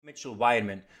Mitchell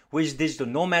Wireman, who is digital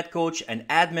nomad coach and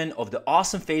admin of the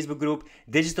awesome Facebook group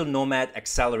Digital Nomad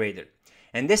Accelerator.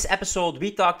 In this episode,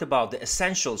 we talked about the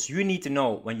essentials you need to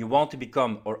know when you want to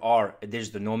become or are a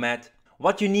digital nomad,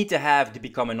 what you need to have to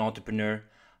become an entrepreneur,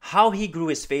 how he grew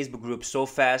his Facebook group so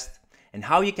fast, and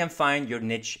how you can find your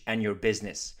niche and your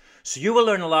business. So you will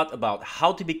learn a lot about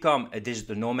how to become a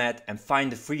digital nomad and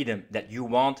find the freedom that you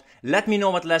want. Let me know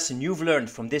what lesson you've learned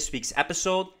from this week's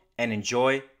episode and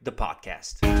enjoy the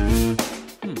podcast.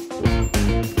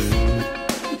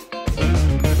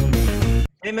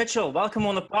 Hey Mitchell, welcome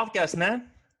on the podcast, man.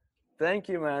 Thank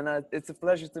you, man. It's a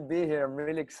pleasure to be here. I'm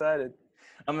really excited.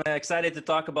 I'm excited to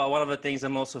talk about one of the things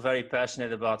I'm also very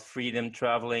passionate about: freedom,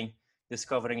 traveling,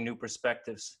 discovering new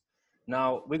perspectives.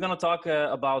 Now, we're going to talk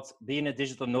about being a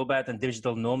digital nomad and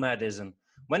digital nomadism.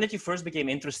 When did you first become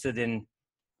interested in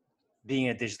being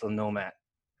a digital nomad?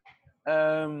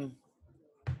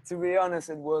 To be honest,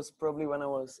 it was probably when I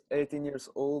was 18 years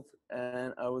old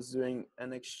and I was doing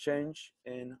an exchange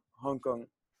in Hong Kong.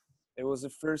 It was the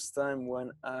first time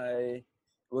when I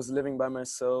was living by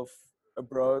myself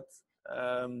abroad,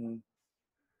 um,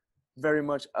 very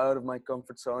much out of my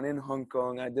comfort zone in Hong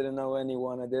Kong. I didn't know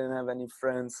anyone, I didn't have any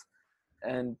friends.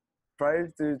 And prior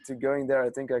to going there, I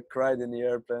think I cried in the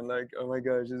airplane, like, oh my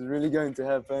gosh, it's really going to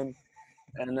happen.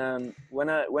 And when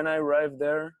I arrived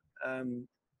there,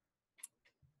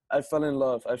 I fell in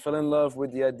love. I fell in love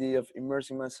with the idea of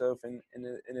immersing myself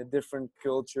in a different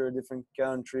culture, different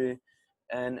country,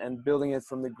 and building it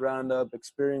from the ground up,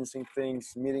 experiencing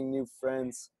things, meeting new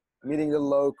friends, meeting the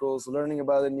locals, learning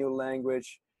about a new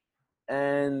language.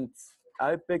 And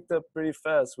I picked up pretty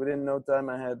fast. Within no time,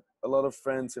 I had a lot of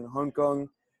friends in Hong Kong.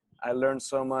 I learned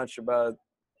so much about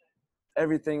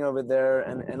everything over there,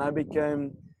 and I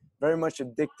became very much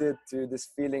addicted to this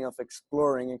feeling of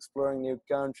exploring new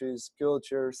countries,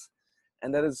 cultures.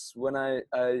 And that is when I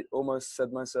almost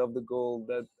set myself the goal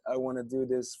that I want to do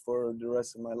this for the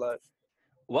rest of my life.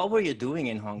 What were you doing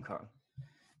in Hong Kong?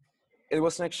 It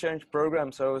was an exchange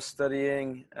program, so I was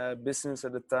studying business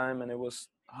at the time, and it was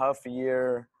half a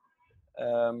year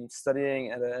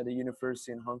studying at a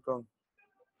university in Hong Kong.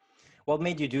 What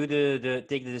made you do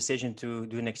take the decision to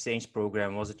do an exchange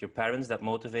program? Was it your parents that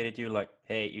motivated you, like,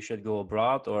 hey, you should go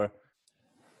abroad, or?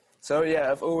 So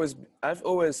yeah,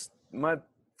 my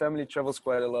family travels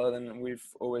quite a lot, and we've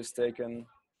always taken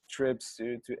trips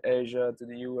to Asia, to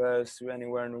the US, to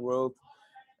anywhere in the world.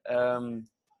 Um,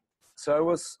 so I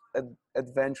was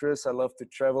adventurous. I love to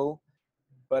travel,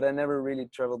 but I never really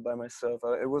traveled by myself.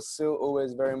 It was still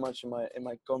always very much in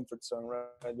my comfort zone,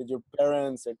 right? With your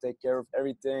parents, they take care of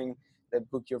everything. They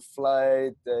book your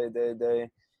flight.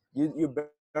 You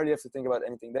barely have to think about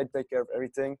anything. They take care of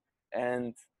everything,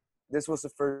 and this was the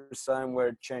first time where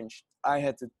it changed. I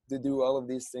had to do all of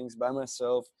these things by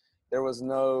myself. There was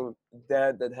no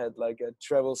dad that had like a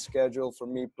travel schedule for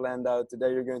me planned out.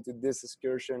 Today you're going to this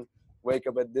excursion, wake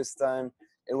up at this time.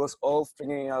 It was all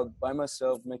figuring out by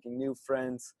myself, making new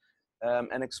friends,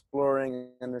 and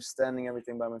exploring, understanding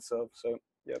everything by myself. So,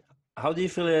 yeah. How do you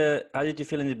feel? How did you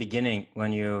feel in the beginning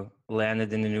when you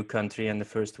landed in the new country and the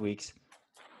first weeks?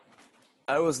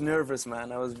 I was nervous,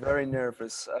 man. I was very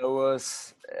nervous. I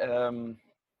was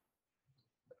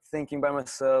thinking by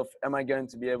myself, am I going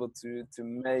to be able to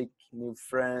make new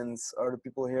friends? Are the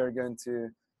people here going to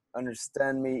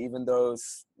understand me, even though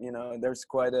there's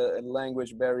quite a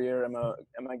language barrier?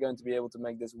 Am I going to be able to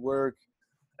make this work?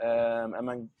 Am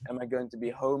I going to be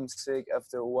homesick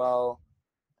after a while?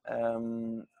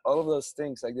 All of those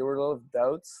things, like there were a lot of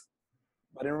doubts,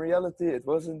 but in reality, it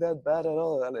wasn't that bad at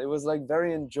all. It was like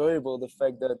very enjoyable, the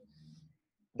fact that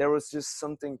there was just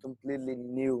something completely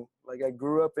new. Like I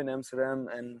grew up in Amsterdam,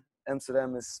 and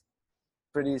Amsterdam is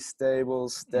pretty stable,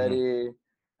 steady.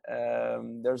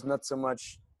 There's not so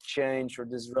much change or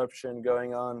disruption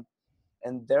going on.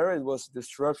 And there it was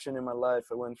disruption in my life.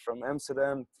 I went from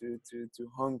Amsterdam to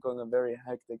Hong Kong, a very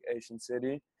hectic Asian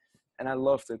city. And I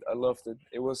loved it. I loved it.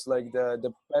 It was like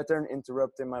the pattern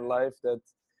interrupted my life that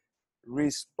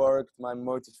re-sparked my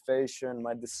motivation,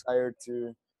 my desire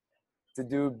to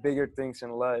do bigger things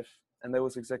in life. And that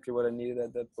was exactly what I needed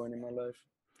at that point in my life.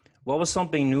 What was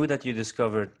something new that you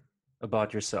discovered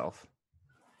about yourself?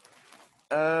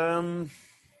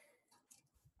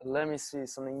 Let me see.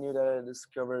 Something new that I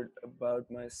discovered about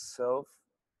myself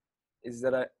is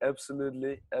that I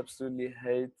absolutely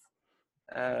hate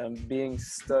being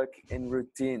stuck in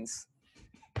routines.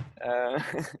 Uh,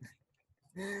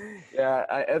 yeah,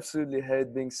 I absolutely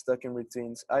hate being stuck in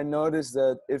routines. I notice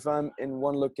that if I'm in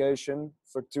one location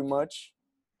for too much,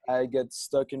 I get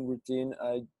stuck in routine.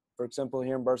 For example,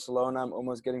 here in Barcelona, I'm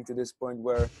almost getting to this point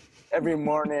where every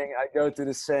morning I go to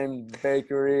the same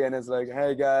bakery and it's like,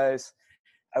 hey guys,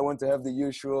 I want to have the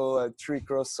usual 3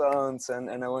 croissants and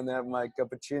I want to have my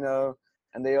cappuccino,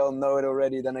 and they all know it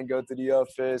already. Then I go to the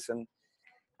office, and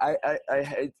I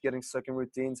hate getting stuck in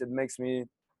routines. It makes me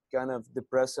kind of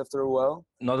depressed after a while.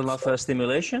 Not enough So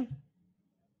stimulation.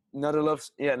 not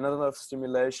enough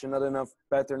stimulation, not enough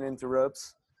pattern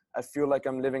interrupts. I feel like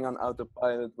I'm living on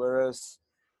autopilot. Whereas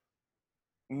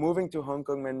moving to Hong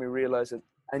Kong made me realize that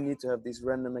I need to have these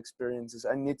random experiences.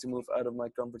 I need to move out of my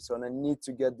comfort zone. I need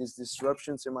to get these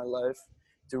disruptions in my life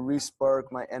to respark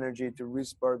my energy, to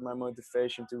respark my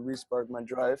motivation, to respark my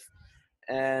drive.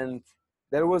 And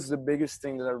that was the biggest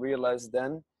thing that I realized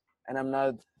then. And I'm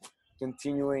now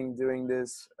continuing doing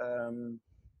this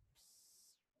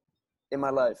in my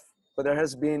life. But there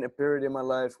has been a period in my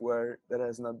life where that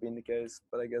has not been the case.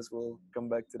 But I guess we'll come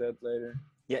back to that later.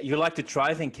 Yeah, you like to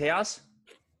thrive in chaos.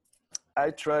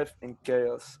 I thrive in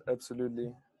chaos,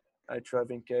 absolutely. I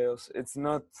thrive in chaos. It's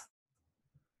not,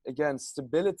 again,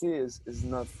 stability is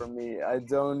not for me. I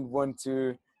don't want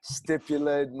to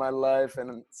stipulate my life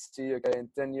and see, okay, in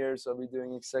 10 years I'll be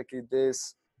doing exactly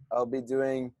this. I'll be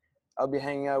doing, I'll be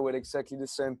hanging out with exactly the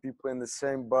same people in the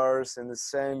same bars, in the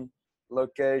same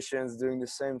locations, doing the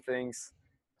same things.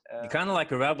 You're kind of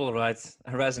like a rebel, right?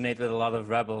 I resonate with a lot of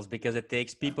rebels because it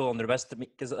takes people on the rest of me.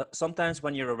 Because sometimes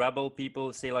when you're a rebel,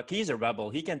 people say like, he's a rebel.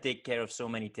 He can take care of so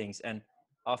many things. And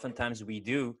oftentimes we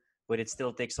do, but it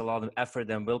still takes a lot of effort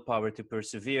and willpower to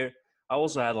persevere. I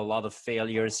also had a lot of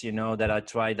failures, that I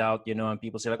tried out, and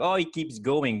people say like, oh, he keeps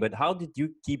going. But how did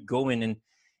you keep going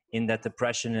in that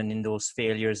depression and in those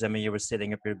failures? I mean, you were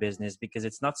setting up your business, because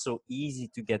it's not so easy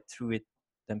to get through it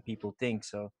than people think.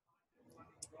 So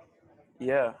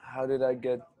Yeah, how did I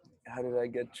get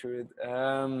through it?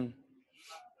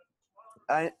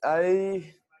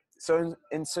 I so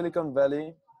in Silicon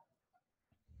Valley,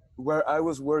 where I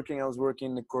was working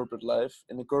in the corporate life.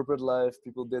 In the corporate life,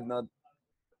 people did not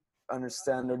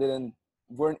understand or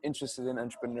weren't interested in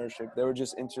entrepreneurship. They were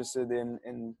just interested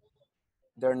in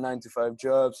their 9 to 5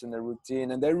 jobs and their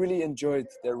routine, and they really enjoyed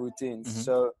their routines. mhm.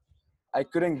 So I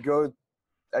couldn't go,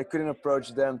 I couldn't approach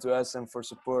them to ask them for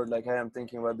support. Like, hey, I'm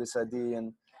thinking about this idea,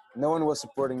 and no one was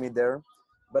supporting me there.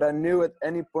 But I knew at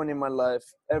any point in my life,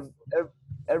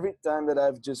 every time that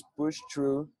I've just pushed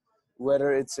through,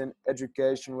 whether it's in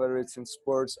education, whether it's in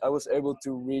sports, I was able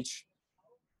to reach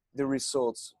the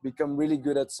results, become really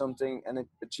good at something, and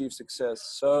achieve success.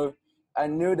 So I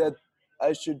knew that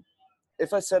I should,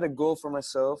 if I set a goal for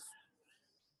myself,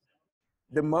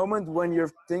 the moment when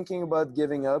you're thinking about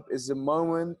giving up is the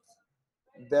moment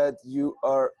that you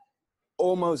are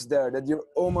almost there, that you're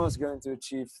almost going to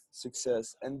achieve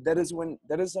success. And that is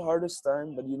the hardest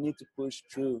time, but you need to push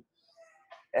through.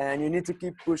 And you need to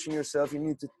keep pushing yourself. You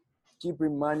need to keep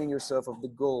reminding yourself of the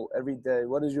goal every day.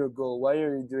 What is your goal? Why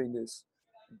are you doing this?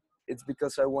 It's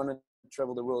because I want to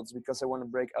travel the world. It's because I want to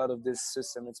break out of this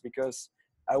system. It's because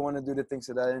I want to do the things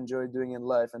that I enjoy doing in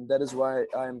life. And that is why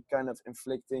I'm kind of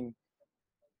inflicting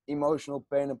emotional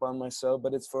pain upon myself,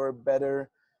 but it's for a better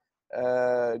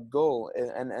goal.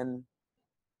 And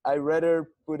I rather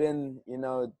put in,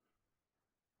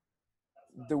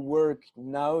 the work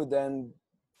now than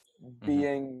Mhm.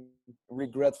 being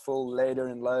regretful later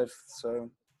in life. So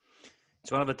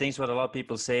It's one of the things what a lot of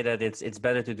people say, that it's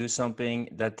better to do something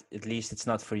that at least it's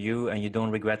not for you and you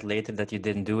don't regret later that you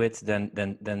didn't do it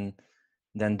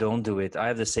than don't do it. I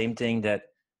have the same thing that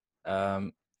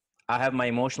um, I have my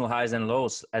emotional highs and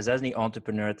lows as any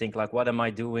entrepreneur. I think like, what am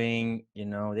I doing?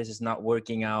 This is not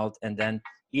working out, and then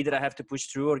either I have to push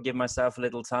through or give myself a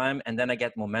little time, and then I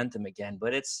get momentum again.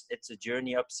 But it's a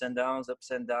journey, ups and downs,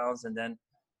 and then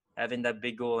having that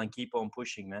big goal and keep on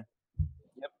pushing, man.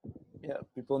 yep, yeah,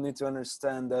 people need to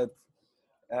understand that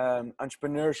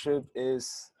entrepreneurship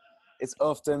is, it's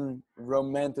often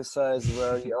romanticized,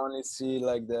 where you only see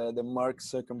like the Mark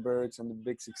Zuckerbergs and the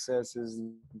big successes,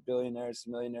 billionaires,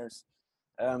 millionaires.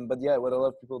 But yeah, what a lot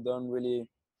of people don't really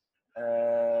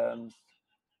um,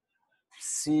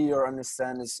 see or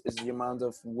understand is the amount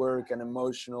of work and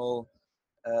emotional,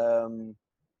 um,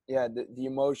 yeah, the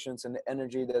emotions and the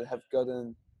energy that have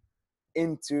gotten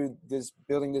into this,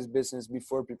 building this business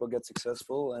before people get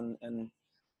successful. And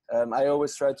I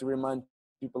always try to remind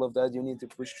people of that. You need to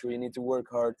push through, you need to work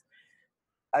hard.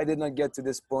 I did not get to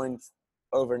this point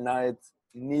overnight,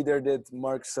 neither did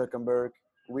Mark Zuckerberg.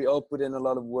 We all put in a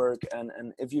lot of work, and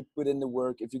if you put in the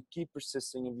work, if you keep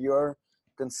persisting, if you're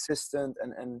consistent,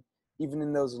 and even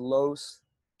in those lows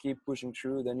keep pushing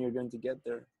through, then you're going to get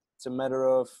there. It's a matter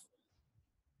of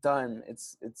time.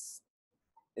 It's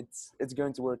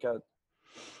going to work out.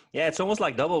 Yeah, it's almost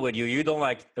like double with you. You don't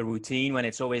like a routine when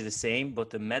it's always the same, but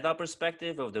the meta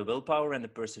perspective of the willpower and the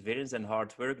perseverance and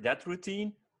hard work, that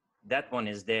routine, that one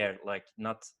is there. Like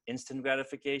not instant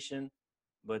gratification,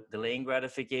 but delaying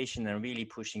gratification and really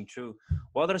pushing through.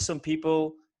 What are some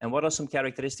people and what are some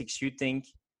characteristics you think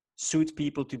suit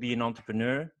people to be an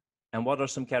entrepreneur? And what are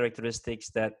some characteristics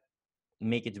that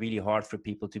make it really hard for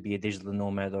people to be a digital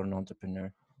nomad or an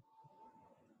entrepreneur?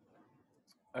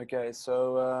 Okay,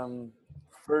 so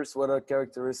first, what are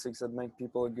characteristics that make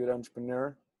people a good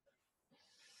entrepreneur?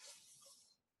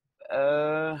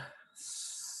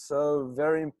 So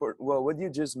very important. Well, what you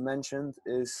just mentioned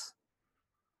is,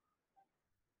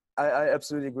 I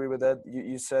absolutely agree with that.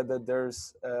 You said that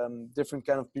there's different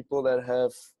kind of people that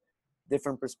have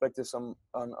different perspectives on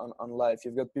life.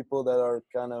 You've got people that are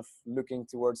kind of looking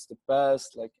towards the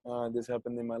past, like this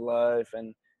happened in my life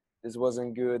and this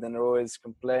wasn't good, and they're always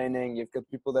complaining. You've got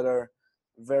people that are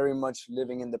very much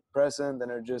living in the present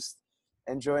and are just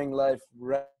enjoying life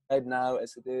right now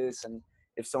as it is. And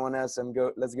if someone asks them,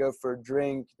 go, let's go for a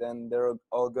drink, then they're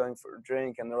all going for a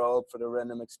drink and they're all up for the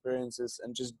random experiences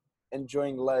and just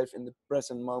enjoying life in the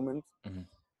present moment. Mhm.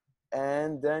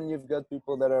 And then you've got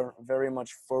people that are very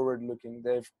much forward looking.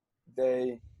 They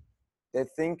they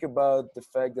think about the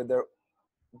fact that they're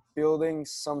building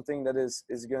something that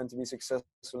is going to be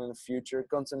successful in the future,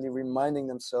 constantly reminding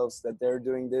themselves that they're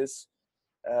doing this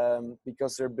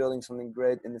because they're building something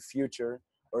great in the future,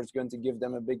 or it's going to give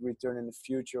them a big return in the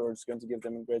future, or it's going to give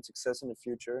them a great success in the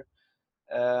future.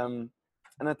 um,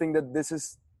 and I think that this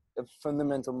is a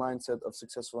fundamental mindset of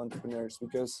successful entrepreneurs,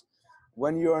 because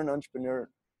when you are an entrepreneur,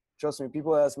 trust me,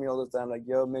 people ask me all the time, like,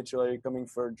 yo, Mitchell, are you coming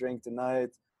for a drink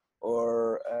tonight?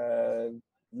 Or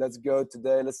let's go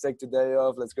today, let's take today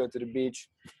off, let's go to the beach.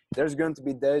 There's going to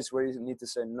be days where you need to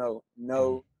say no, Mhm.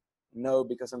 no, no,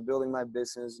 because I'm building my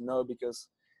business, no, because,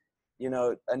 you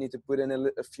know, I need to put in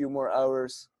a few more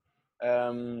hours.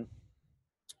 Um,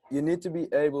 you need to be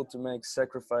able to make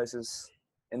sacrifices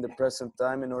in the present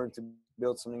time in order to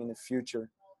build something in the future.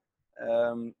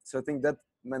 So I think that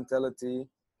mentality,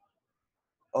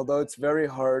 although it's very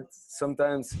hard,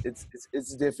 sometimes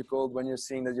it's difficult when you're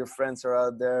seeing that your friends are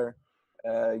out there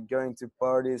going to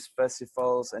parties,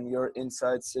 festivals, and you're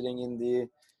inside sitting in the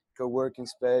co-working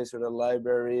space or the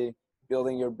library,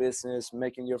 building your business,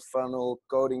 making your funnel,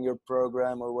 coding your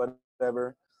program or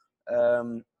whatever.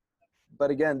 Um, but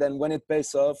again, then when it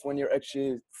pays off, when you're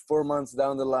actually 4 months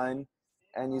down the line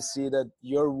and you see that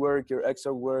your work, your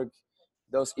extra work,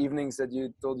 those evenings that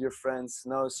you told your friends,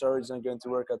 no, sorry, it's not going to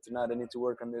work out tonight, I need to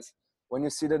work on this, when you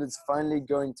see that it's finally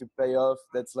going to pay off,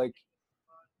 that's like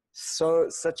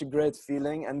such a great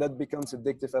feeling. And that becomes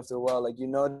addictive after a while. Like, you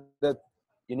know that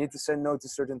you need to say no to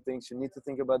certain things, you need to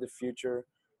think about the future,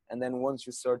 and then once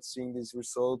you start seeing these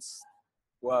results,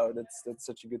 wow, that's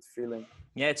such a good feeling.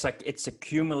 Yeah, it's like it's a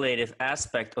cumulative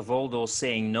aspect of all those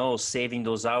saying no, saving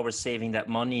those hours, saving that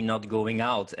money, not going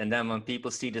out. And then when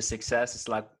people see the success, it's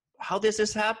like, how does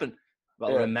this happen?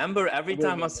 Well, Yeah, remember every I agree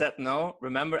time I about that. said no,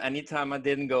 remember anytime I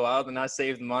didn't go out and I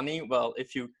saved money. Well,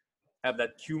 if you have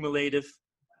that cumulative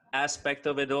aspect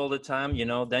of it all the time,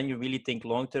 then you really think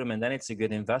long term and then it's a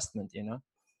good investment.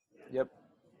 Yep,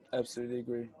 absolutely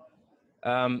agree.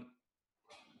 Um,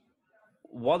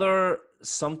 what are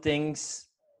some things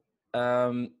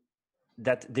um,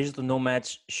 that digital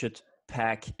nomads should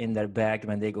pack in their bag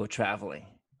when they go traveling?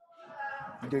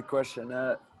 Good question.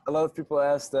 A lot of people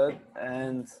ask that,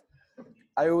 and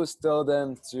I always tell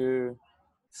them to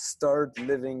start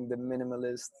living the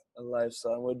minimalist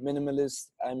lifestyle. With minimalist,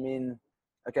 I mean,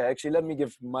 okay, actually, let me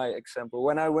give my example.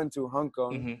 When I went to Hong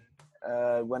Kong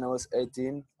Mm-hmm. when I was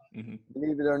 18, Mm-hmm.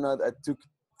 believe it or not, I took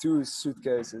 2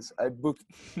 suitcases. I booked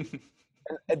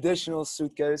an additional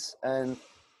suitcase, and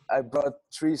I brought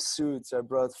 3 suits. I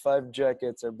brought 5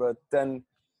 jackets. I brought 10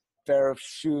 pair of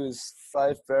shoes,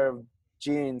 5 pair of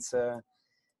jeans.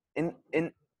 In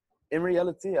in in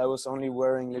reality, I was only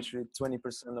wearing literally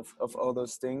 20% of all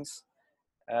those things,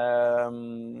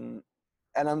 and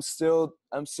I'm still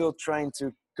trying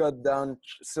to cut down,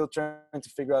 still trying to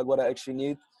figure out what I actually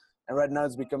need. And right now,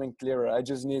 it's becoming clearer. I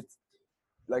just need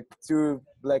like 2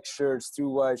 black shirts, 2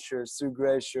 white shirts, 2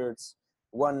 gray shirts,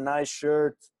 one nice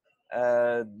shirt,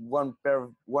 one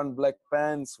black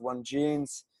pants, 1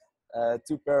 jeans,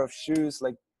 2 pair of shoes.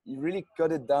 Like, you really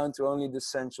cut it down to only the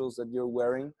essentials that you're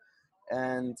wearing,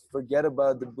 and forget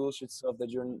about the bullshit stuff that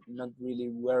you're not really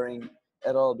wearing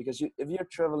at all. Because if you're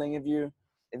traveling, if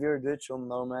you're a digital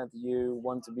nomad, you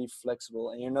want to be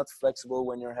flexible, and you're not flexible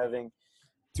when you're having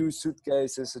 2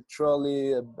 suitcases, a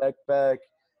trolley, a backpack.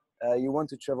 You want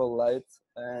to travel light,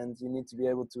 and you need to be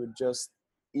able to adjust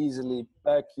easily,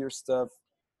 pack your stuff,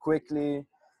 quickly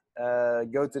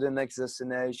go to the next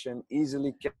destination,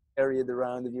 easily carry it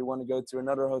around. If you want to go to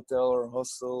another hotel or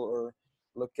hostel or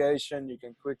location, you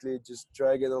can quickly just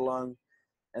drag it along,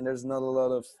 and there's not a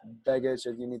lot of baggage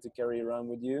that you need to carry around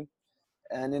with you.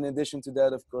 And in addition to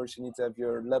that, of course, you need to have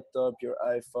your laptop, your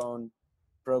iPhone,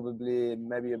 probably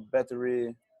maybe a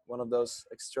battery, one of those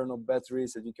external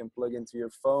batteries that you can plug into your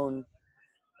phone,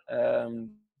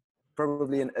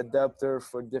 probably an adapter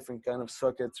for different kind of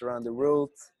sockets around the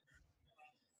world.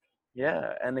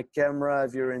 Yeah, and a camera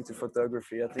if you're into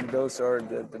photography. I think those are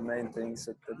the main things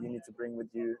that you need to bring with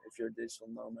you if you're a digital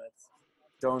nomad.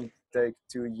 Don't take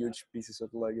two huge pieces of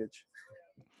luggage.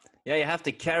 Yeah, you have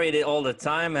to carry it all the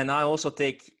time, and I also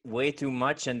take way too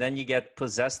much, and then you get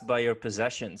possessed by your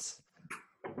possessions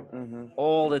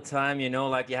all the time. You know,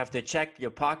 like you have to check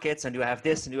your pockets, and do I have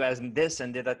this, and do I have this,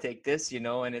 and did I take this? You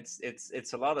know, and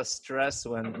it's a lot of stress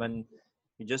when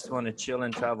you just want to chill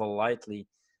and travel lightly.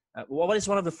 What is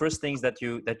one of the first things that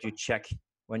you check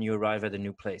when you arrive at a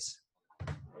new place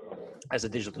as a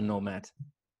digital nomad?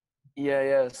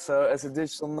 Yeah. So as a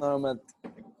digital nomad,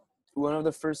 one of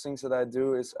the first things that I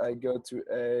do is I go to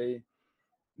a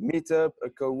meetup, a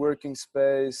co-working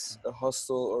space, a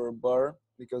hostel, or a bar,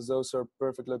 because those are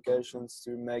perfect locations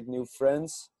to make new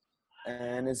friends.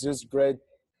 And it's just great.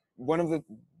 One of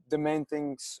the main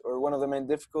things, or one of the main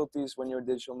difficulties when you're a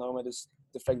digital nomad, is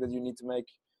the fact that you need to make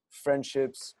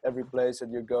friendships every place that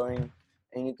you're going,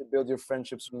 and you need to build your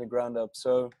friendships from the ground up.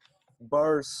 So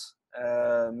bars,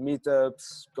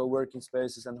 meetups, co-working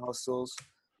spaces, and hostels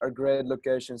are great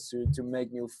locations to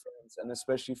make new friends, and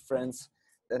especially friends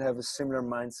that have a similar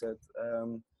mindset,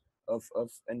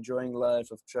 of enjoying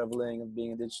life, of traveling, of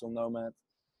being a digital nomad.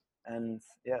 And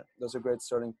yeah, those are great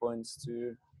starting points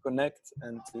to connect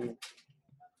and to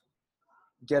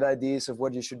get ideas of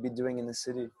what you should be doing in the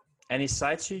city. Any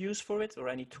sites you use for it, or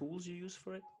any tools you use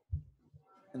for it?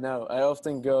 No, I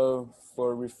often go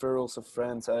for referrals of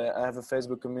friends. I have a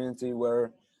Facebook community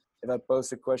where if I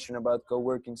post a question about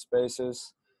co-working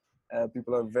spaces,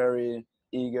 people are very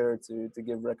eager to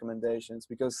give recommendations,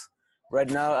 because right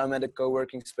now I'm at a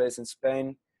co-working space in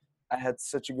Spain. I had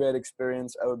such a great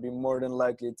experience. I would be more than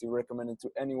likely to recommend it to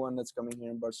anyone that's coming here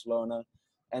in Barcelona.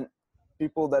 And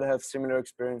people that have similar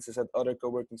experiences at other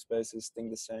co-working spaces think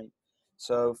the same.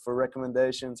 So for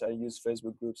recommendations, I use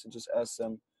Facebook groups and just ask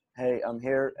them, "Hey, I'm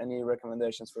here. Any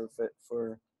recommendations for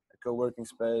a co-working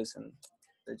space?" And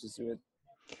they just do it.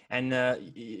 And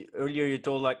earlier you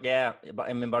told like, yeah,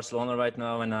 I'm in Barcelona right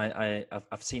now, and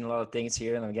I've seen a lot of things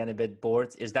here, and I'm getting a bit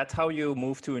bored. Is that how you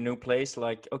move to a new place?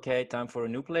 Like, okay, time for a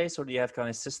new place, or do you have kind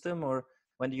of system, or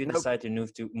when do you Nope. decide to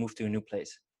move to a new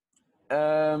place?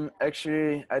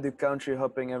 Actually, I do country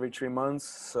hopping every 3 months.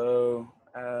 So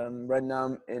right now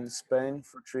I'm in Spain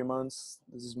for 3 months.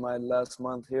 This is my last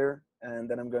month here, and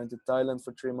then I'm going to Thailand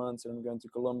for 3 months, and I'm going to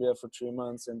Colombia for 3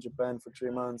 months, and Japan for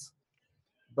 3 months.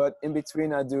 But in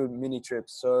between, I do mini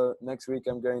trips. So next week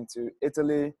I'm going to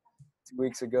Italy. 2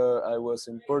 weeks ago I was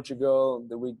in Portugal.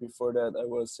 The week before that I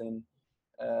was in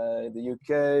the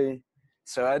UK.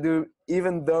 So I do,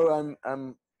 even though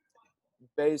I'm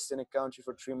based in a country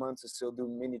for 3 months, I still do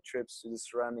mini trips to the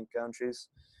surrounding countries.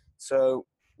 So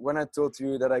when I told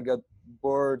you that I got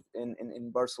bored in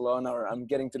Barcelona, or I'm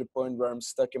getting to the point where I'm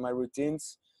stuck in my routines,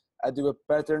 I do a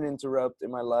pattern interrupt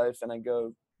in my life, and I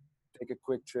go take a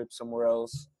quick trip somewhere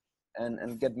else,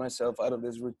 and get myself out of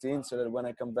this routine, so that when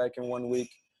I come back in 1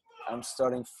 week, I'm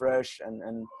starting fresh,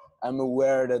 and I'm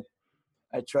aware that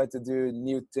I try to do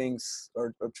new things, or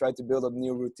try to build up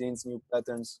new routines, new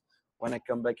patterns when I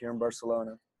come back here in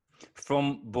Barcelona. From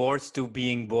bored to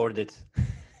being boarded.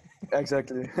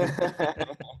 Exactly.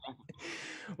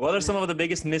 What are some of the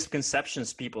biggest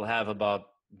misconceptions people have about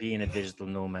being a digital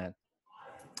nomad?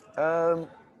 um,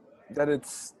 that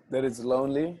it's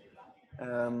lonely.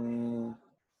 Um,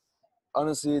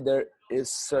 Honestly, there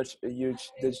is such a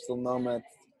huge digital nomad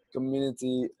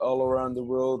community all around the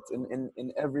world.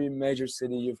 In every major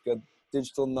city, you've got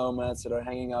digital nomads that are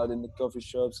hanging out in the coffee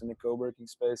shops and the co-working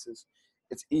spaces.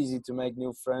 It's easy to make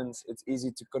new friends. It's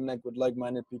easy to connect with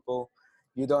like-minded people.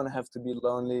 You don't have to be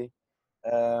lonely.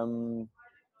 And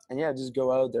yeah, just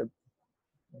go out there.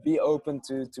 Be open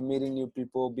to meeting new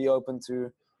people. Be open to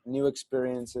new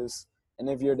experiences. And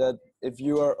if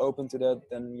you are open to that,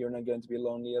 then you're not going to be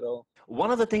lonely at all. One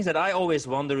of the things that I always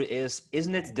wonder is,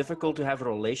 isn't it difficult to have a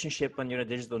relationship when you're a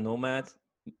digital nomad?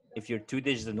 If you're two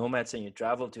digital nomads and you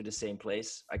travel to the same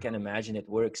place, I can imagine it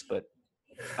works, but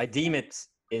I deem it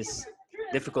is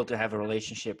difficult to have a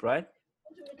relationship, right?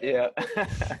 Yeah.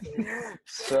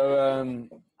 So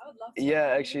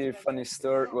yeah, actually, funny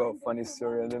story. Well, funny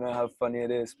story. I don't know how funny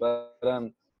it is, but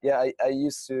yeah, I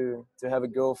used to have a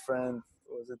girlfriend.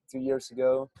 What was it 2 years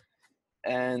ago?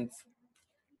 And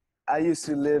I used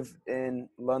to live in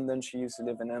London. She used to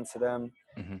live in Amsterdam.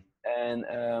 Hmm.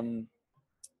 And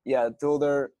yeah, I told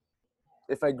her,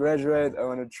 if I graduate, I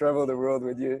want to travel the world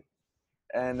with you.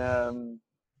 And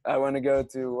I want to go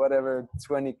to whatever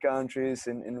 20 countries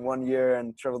in 1 year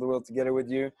and travel the world together with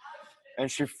you. And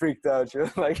she freaked out. She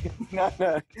was like, "No,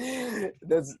 no,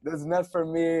 that's not for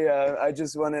me. I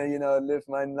just want to, live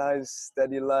my nice,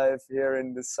 steady life here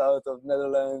in the south of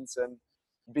Netherlands and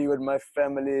be with my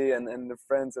family and the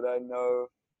friends that I know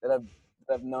that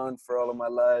I've known for all of my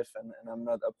life, and I'm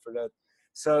not up for that."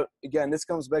 So again, this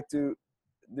comes back to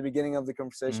the beginning of the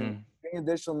conversation. Hmm. Being a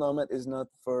digital nomad is not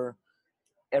for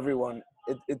everyone.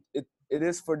 It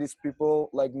is for these people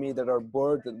like me that are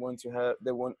bored, that want to have,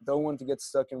 don't want to get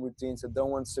stuck in routines, that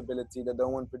don't want stability, that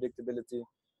don't want predictability.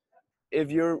 If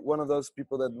you're one of those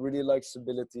people that really likes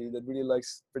stability, that really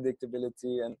likes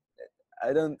predictability, and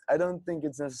I don't think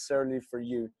it's necessarily for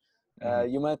you. Hmm.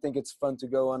 You might think it's fun to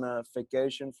go on a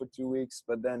vacation for 2 weeks,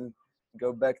 but then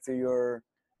go back to your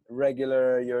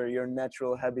your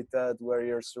natural habitat where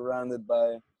you're surrounded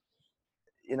by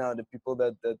the people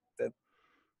that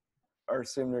are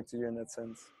similar to you in that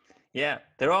sense. Yeah,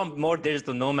 there are more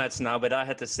digital nomads now, but I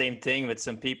had the same thing with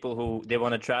some people who they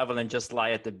want to travel and just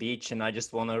lie at the beach, and I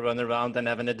just want to run around and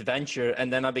have an adventure.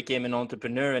 And then I became an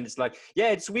entrepreneur, and it's like, yeah,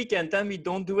 it's weekend, then we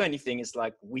don't do anything. It's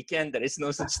like weekend. There is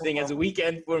no such thing as a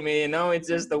weekend for me. It's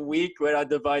just a week where I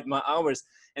divide my hours.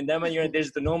 And then when you're a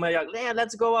digital nomad, you're like, yeah,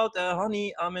 let's go out,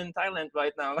 honey. I'm in Thailand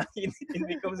right now. It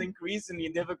becomes increasingly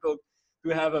difficult to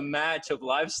have a match of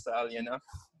lifestyle.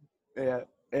 Yeah,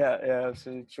 yeah,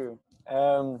 absolutely true.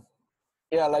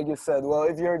 Yeah, like you said, well,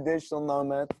 if you're a digital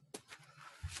nomad,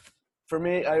 for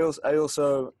me, I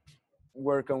also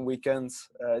work on weekends.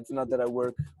 It's not that I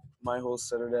work my whole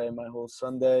Saturday, my whole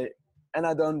Sunday, and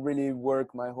I don't really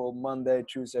work my whole Monday,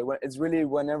 Tuesday. It's really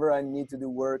whenever I need to do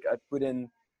work, I put in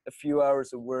a few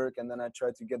hours of work, and then I try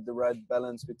to get the right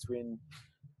balance between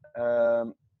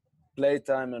um,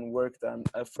 playtime and work time.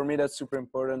 For me, that's super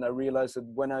important. I realize that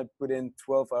when I put in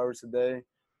 12 hours a day,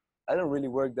 I don't really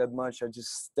work that much. I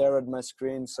just stare at my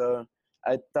screen. So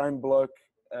I time block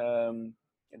um,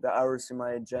 the hours in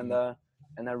my agenda,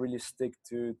 and I really stick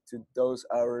to those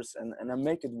hours, and I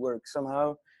make it work.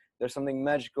 Somehow, there's something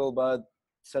magical about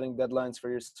setting deadlines for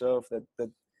yourself that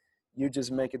you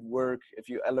just make it work. If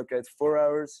you allocate 4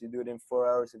 hours, you do it in 4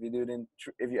 hours. If you do it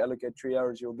if you allocate 3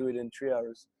 hours, you'll do it in 3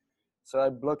 hours. So I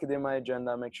block it in my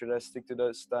agenda, make sure that I stick to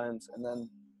those times, and then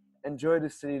enjoy the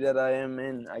city that I am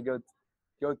in. I go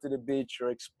to the beach or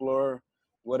explore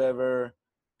whatever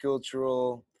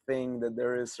cultural thing that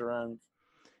there is around.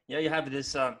 Yeah, you have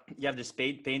this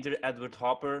painter Edward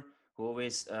Hopper who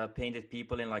always painted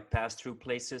people in like pass through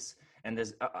places. And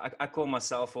I call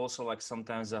myself also like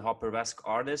sometimes a Hopper-esque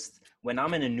artist. When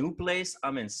I'm in a new place,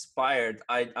 I'm inspired.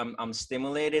 I'm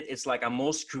stimulated. It's like I'm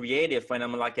most creative when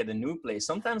I'm like at a new place.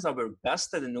 Sometimes I work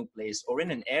best at a new place or in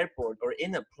an airport or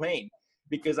in a plane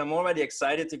because I'm already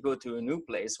excited to go to a new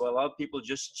place. While a lot of people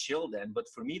just chill then. But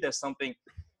for me, there's something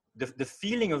the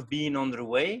feeling of being on the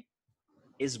way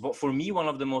is for me one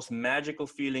of the most magical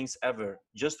feelings ever.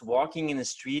 Just walking in a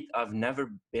street I've never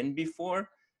been before,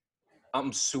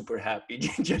 I'm super happy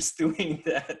just doing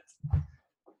that.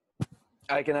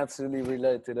 I can absolutely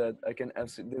relate to that. I can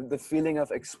absolutely the feeling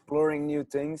of exploring new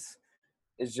things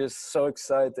is just so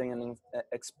exciting and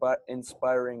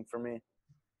inspiring for me.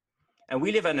 And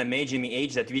we live in an amazing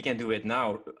age that we can do it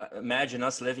now. Imagine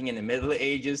us living in the Middle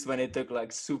Ages when it took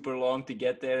like super long to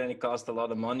get there and it cost a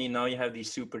lot of money. Now you have these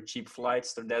super cheap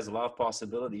flights. So there's a lot of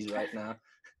possibilities right now.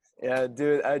 Yeah,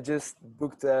 dude, I just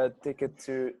booked a ticket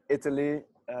to Italy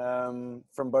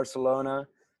from Barcelona,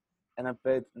 and I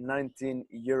paid 19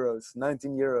 euros.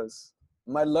 19 euros.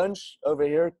 My lunch over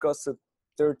here costed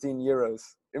 13 euros.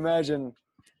 Imagine,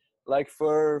 like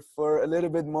for a little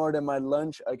bit more than my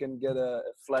lunch, I can get a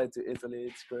flight to Italy.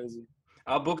 It's crazy.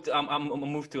 I booked. I'm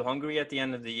moved to Hungary at the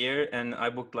end of the year, and I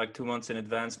booked like 2 months in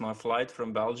advance my flight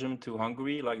from Belgium to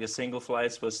Hungary. Like the single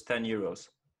flights was 10 euros.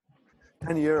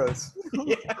 10 euros.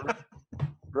 Yeah,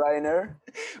 Ryanair,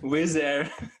 Wizz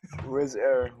Air. Wizz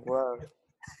Air. Wow,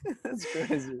 that's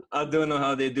crazy. I don't know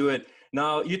how they do it.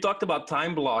 Now you talked about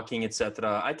time blocking,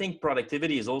 etc. I think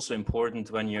productivity is also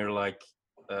important when you're like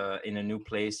in a new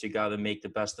place. You got to make the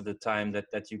best of the time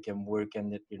that you can work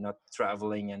and that you're not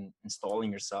traveling and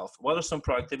installing yourself. What are some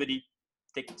productivity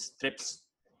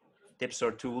tips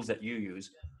or tools that you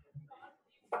use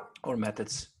or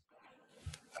methods?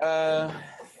 Uh,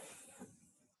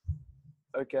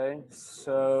 okay,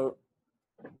 so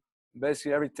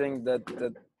basically everything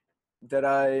that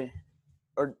I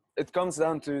or it comes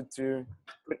down to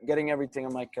getting everything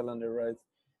on my calendar, right?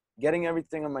 Getting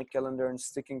everything on my calendar and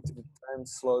sticking to the time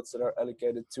slots that are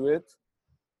allocated to it.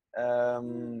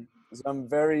 So I'm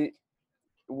very,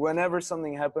 whenever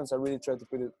something happens, I really try to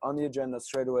put it on the agenda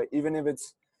straight away. Even if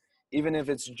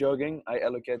it's jogging, I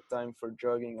allocate time for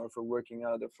jogging or for working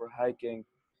out or for hiking.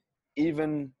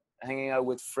 Even hanging out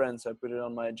with friends, I put it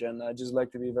on my agenda. I just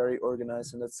like to be very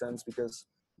organized in that sense because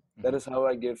that is how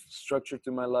I give structure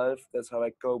to my life. That's how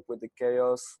I cope with the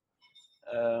chaos.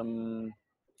 And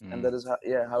that is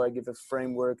how I give a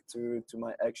framework to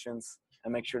my actions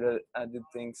and make sure that I did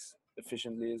things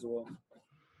efficiently as well.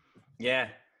 Yeah,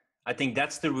 I think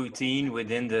that's the routine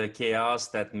within the chaos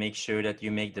that makes sure that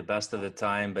you make the best of the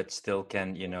time, but still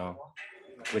can,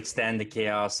 withstand the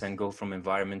chaos and go from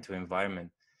environment to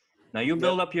environment. Now, you Yep.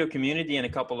 build up your community in a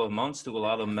couple of months to a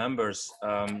lot of members.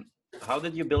 How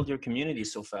did you build your community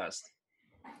so fast?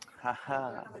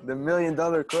 Haha, the $1 million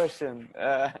question.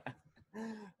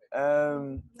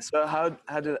 So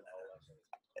how did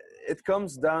it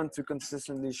comes down to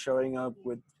consistently showing up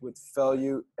with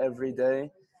value every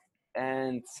day.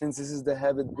 And since this is the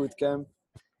habit bootcamp,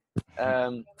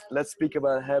 let's speak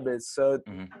about habits. So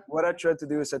what I try to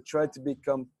do is I try to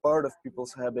become part of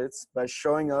people's habits by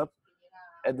showing up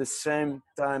at the same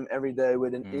time every day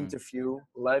with an interview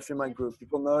live in my group.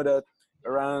 People know that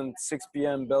around 6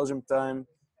 p.m. Belgium time,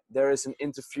 there is an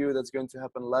interview that's going to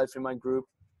happen live in my group.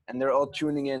 And they're all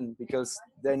tuning in because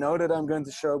they know that I'm going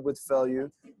to show up with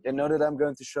value. They know that I'm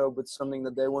going to show up with something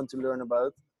that they want to learn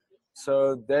about.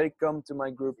 So they come to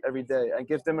my group every day. I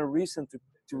give them a reason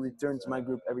to return to my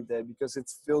group every day because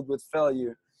it's filled with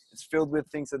value. It's filled with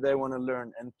things that they want to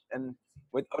learn and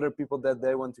with other people that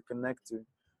they want to connect to.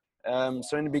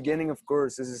 So in the beginning, of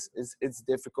course, it's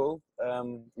difficult.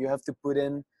 You have to put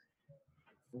in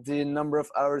the number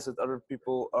of hours that other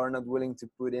people are not willing to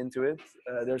put into it.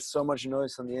 There's so much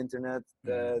noise on the internet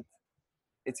that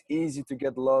it's easy to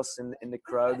get lost in the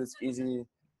crowd. It's easy,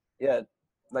 yeah.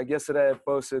 Like yesterday, I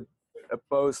posted a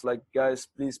post like, "Guys,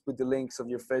 please put the links of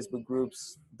your Facebook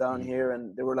groups down here,"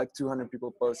 and there were like 200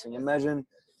 people posting. Imagine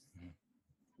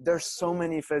there's so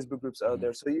many Facebook groups out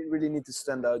there, so you really need to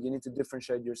stand out. You need to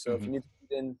differentiate yourself. You need to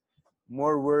put in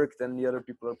more work than the other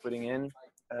people are putting in.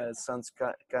 It sounds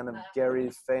kind of Gary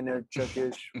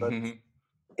Vaynerchukish, but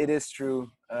it is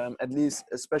true. At least,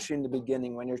 especially in the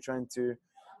beginning, when you're trying to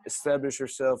establish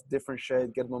yourself,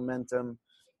 differentiate, get momentum,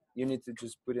 you need to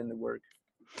just put in the work.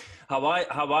 How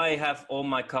I have all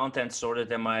my content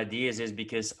sorted and my ideas is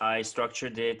because I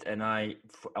structured it and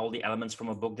all the elements from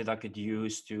a book that I could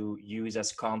use to use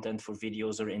as content for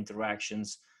videos or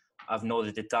interactions. I've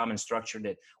noted it down and structured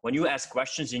it. When you ask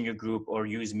questions in your group or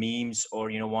use memes or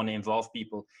want to involve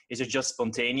people, is it just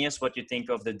spontaneous what you think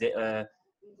of the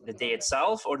day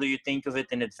itself, or do you think of it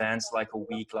in advance, like a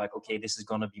week, like, okay, this is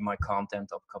going to be my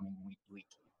content upcoming week?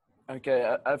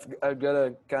 Okay, I've got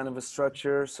a kind of a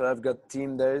structure. So I've got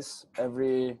team days.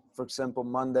 For example,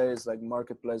 Monday is like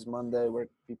Marketplace Monday where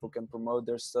people can promote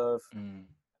their stuff.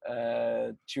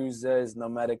 Tuesday is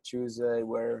Nomadic Tuesday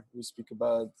where we speak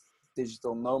about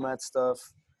digital nomad stuff.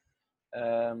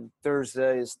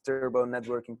 Thursday is Turbo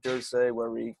Networking Thursday where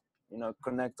we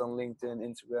connect on LinkedIn,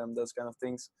 Instagram, those kind of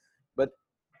things. But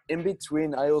in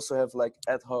between, I also have like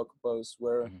ad hoc posts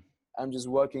where I'm just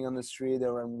walking on the street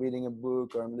or I'm reading a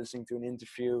book or I'm listening to an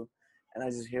interview and I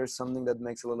just hear something that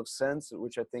makes a lot of sense,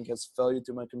 which I think has value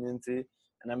to my community.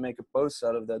 And I make a post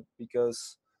out of that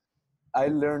because I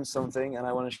learned something and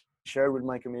I want to share it with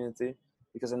my community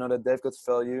because I know that they've got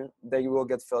value. They will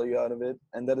get value out of it.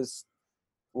 And that is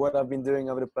what I've been doing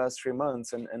over the past 3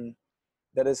 months. And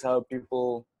that is how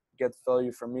people get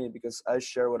value from me because I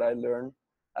share what I learn.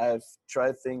 I've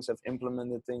tried things, I've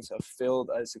implemented things, I've failed,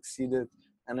 I succeeded,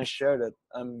 and I shared it.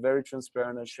 I'm very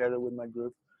transparent. I shared it with my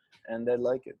group, and they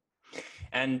like it.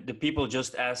 And the people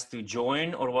just asked to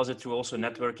join, or was it through also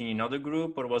networking in another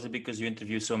group, or was it because you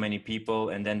interview so many people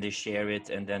and then they share it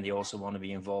and then they also want to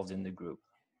be involved in the group?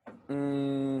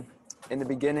 In the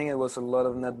beginning, it was a lot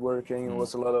of networking. It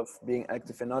was a lot of being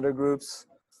active in other groups.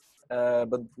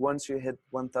 But once you hit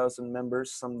 1,000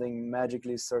 members, something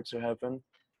magically starts to happen.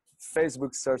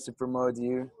 Facebook starts to promote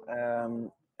you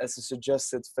as a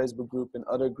suggested Facebook group in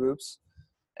other groups.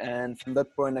 And from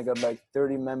that point, I got like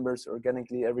 30 members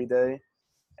organically every day.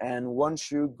 And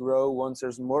once you grow, once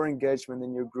there's more engagement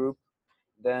in your group,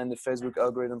 then the Facebook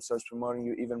algorithm starts promoting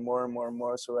you even more and more and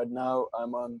more. So right now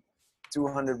I'm on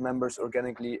 200 members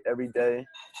organically every day.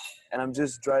 And I'm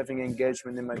just driving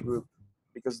engagement in my group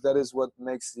because that is what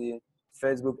makes the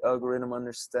Facebook algorithm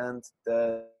understand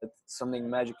that something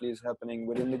magically is happening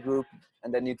within the group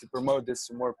and they need to promote this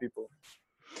to more people.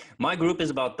 My group is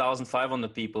about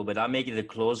 1,500 people, but I make it a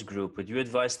closed group. Would you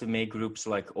advise to make groups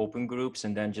like open groups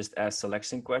and then just ask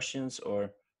selection questions,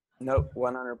 or? No,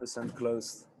 100%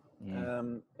 closed.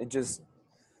 Mm, It just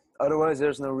otherwise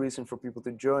there's no reason for people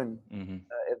to join mm-hmm.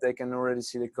 if they can already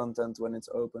see the content when it's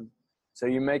open. So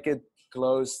you make it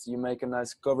closed. You make a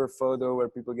nice cover photo where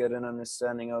people get an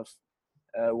understanding of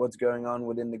what's going on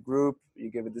within the group. You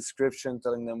give a description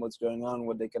telling them what's going on,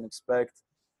 what they can expect,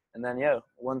 and then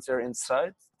once they're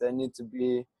inside, they need to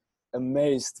be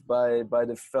amazed by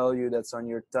the value that's on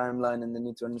your timeline, and they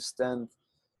need to understand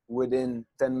within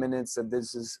 10 minutes that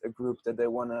this is a group that they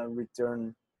want to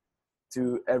return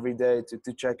to every day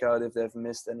to check out if they've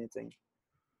missed anything.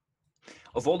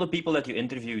 Of all the people that you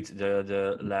interviewed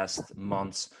the last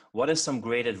months, what is some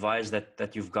great advice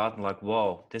that you've gotten? Like,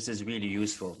 whoa, this is really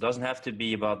useful. Doesn't have to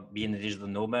be about being a digital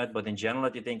nomad, but in general,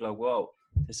 that you think like, whoa,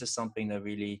 this is something that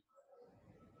really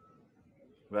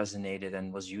resonated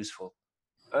and was useful.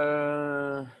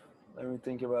 Let me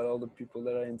think about all the people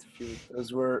that I interviewed.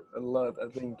 Those were a lot, I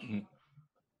think. Who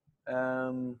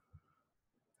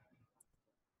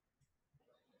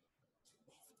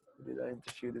did I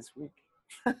interview this week?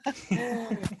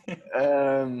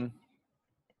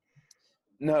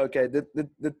 No, okay.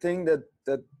 The thing that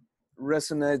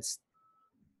resonates,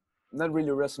 not really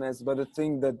resonates, but the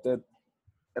thing that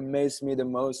amazed me the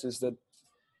most is that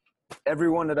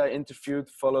everyone that I interviewed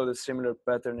followed a similar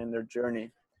pattern in their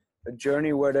journey. A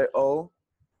journey where they all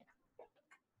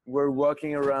were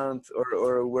walking around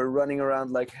or were running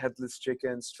around like headless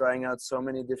chickens, trying out so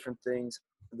many different things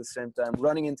at the same time,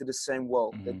 running into the same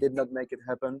wall. Mm-hmm. They did not make it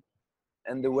happen.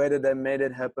 And the way that they made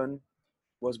it happen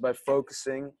was by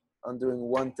focusing on doing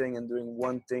one thing and doing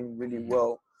one thing really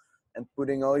well, and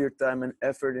putting all your time and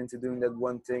effort into doing that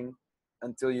one thing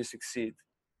until you succeed.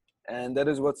 And that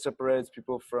is what separates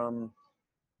people from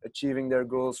achieving their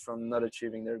goals from not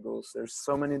achieving their goals. There's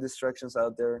so many distractions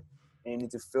out there, and you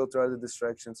need to filter out the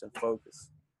distractions and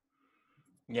focus.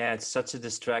 Yeah, it's such a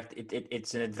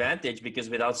it's an advantage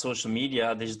because without social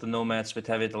media, digital nomads would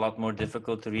have it a lot more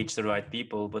difficult to reach the right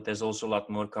people, but there's also a lot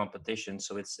more competition.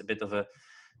 So it's a bit of a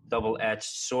double-edged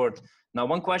sword. Now,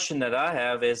 one question that I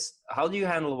have is, how do you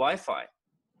handle Wi-Fi?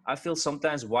 I feel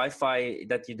sometimes Wi-Fi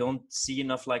that you don't see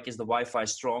enough, like, is the Wi-Fi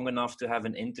strong enough to have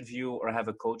an interview or have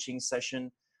a coaching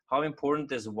session? How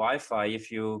important is Wi-Fi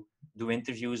if you do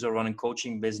interviews or run a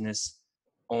coaching business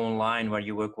online where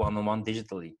you work one-on-one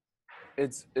digitally?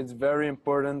 It's very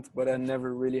important, but I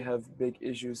never really have big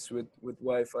issues with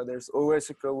Wi-Fi. There's always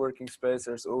a co-working space.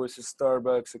 There's always a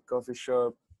Starbucks, a coffee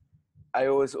shop. I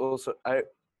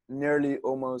nearly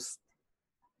almost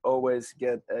always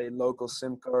get a local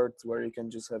SIM card where you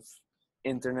can just have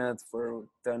internet for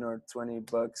 10 or 20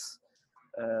 bucks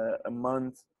a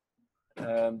month.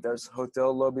 There's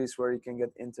hotel lobbies where you can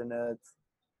get internet.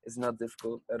 It's not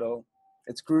difficult at all.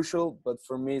 It's crucial, but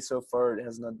for me so far it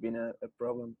has not been a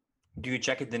problem. Do you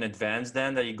check it in advance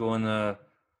then, that you go in the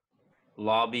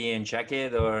lobby and check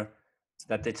it, or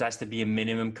that it has to be a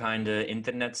minimum kind of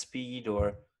internet speed?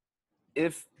 Or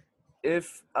if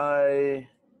I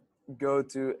go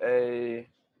to a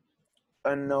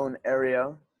unknown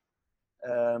area,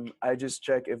 I just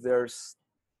check if there's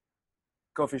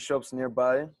coffee shops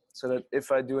nearby, so that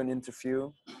if I do an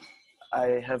interview,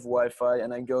 I have Wi-Fi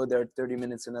and I go there 30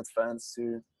 minutes in advance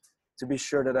to be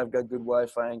sure that I've got good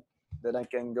Wi-Fi, that I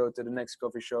can go to the next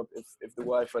coffee shop if the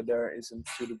Wi-Fi there isn't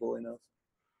suitable enough.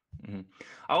 Mm-hmm.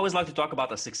 I always like to talk about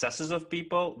the successes of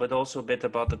people, but also a bit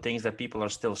about the things that people are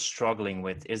still struggling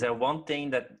with. Is there one thing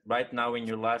that right now in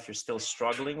your life you're still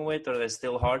struggling with, or that's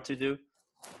still hard to do?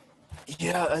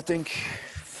 Yeah, I think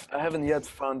I haven't yet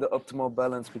found the optimal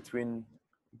balance between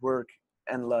work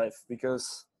and life,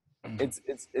 because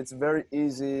it's very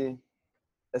easy,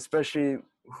 especially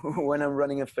when I'm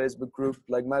running a Facebook group.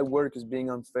 Like, my work is being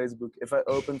on Facebook. If I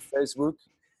open Facebook,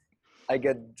 I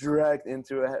get dragged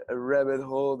into a rabbit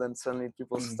hole. Then suddenly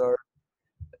people start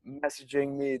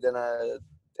messaging me. Then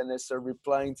they start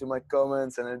replying to my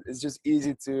comments, and it's just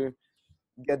easy to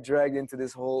get dragged into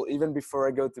this hole. Even before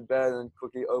I go to bed and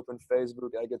quickly open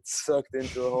Facebook, I get sucked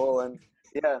into a hole. And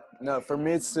for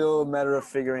me, it's still a matter of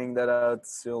figuring that out.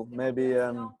 Still, maybe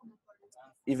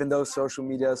even though social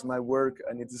media is my work,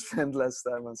 I need to spend less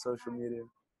time on social media.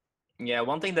 Yeah,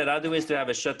 one thing that I do is to have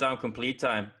a shutdown complete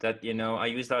time. That, I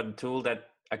use that tool that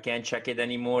I can't check it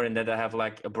anymore, and that I have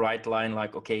like a bright line,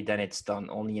 like, okay, then it's done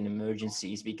only in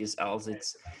emergencies, because else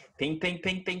it's ping, ping,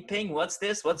 ping, ping, ping. What's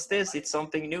this? What's this? It's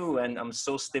something new. And I'm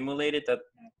so stimulated that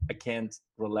I can't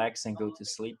relax and go to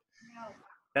sleep.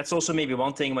 That's also maybe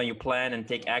one thing when you plan and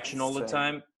take action all the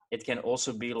time. it can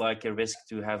also be like a risk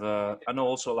to have a, I know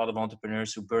also a lot of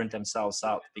entrepreneurs who burnt themselves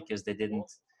out because they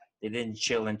didn't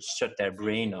chill and shut their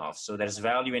brain off. So there's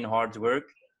value in hard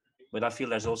work, but I feel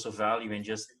there's also value in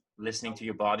just listening to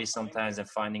your body sometimes and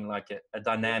finding like a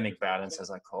dynamic balance,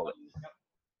 as I call it.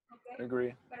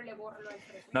 Agree.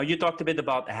 Now, you talked a bit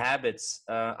about habits.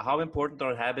 How important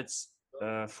are habits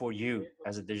for you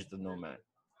as a digital nomad?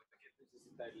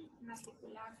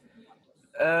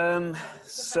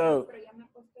 So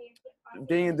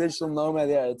being a digital nomad,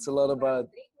 yeah, it's a lot about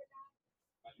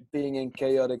being in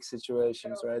chaotic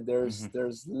situations, right? There's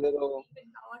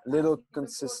little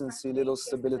consistency, little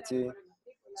stability.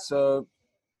 So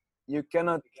you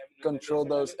cannot control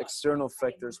those external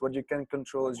factors. What you can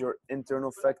control is your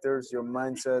internal factors, your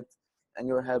mindset, and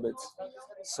your habits.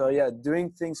 So yeah, doing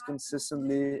things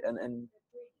consistently and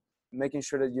making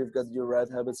sure that you've got your right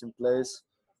habits in place,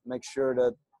 make sure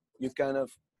that you kind of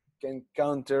can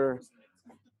counter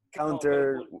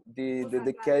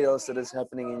the chaos that is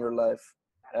happening in your life.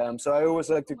 So I always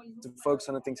like to focus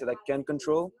on the things that I can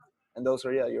control, and those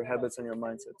are, yeah, your habits and your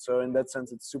mindset. So in that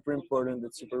sense, it's super important,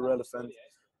 it's super relevant,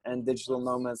 and digital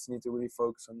nomads need to really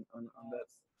focus on that.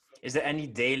 Is there any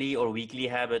daily or weekly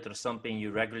habit or something you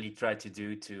regularly try to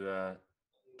do to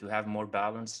have more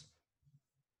balance?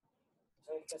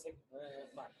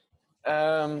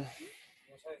 Um,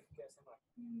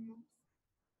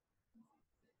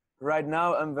 right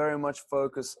now, I'm very much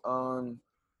focused on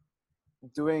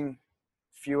doing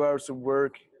few hours of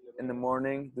work in the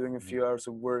morning, doing a few hours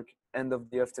of work end of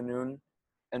the afternoon,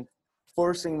 and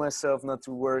forcing myself not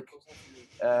to work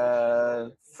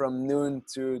from noon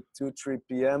to 2-3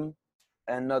 p.m.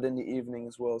 and not in the evening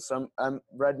as well. So I'm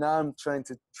right now I'm trying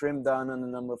to trim down on the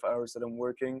number of hours that I'm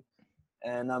working,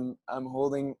 and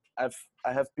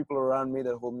I have people around me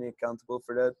that hold me accountable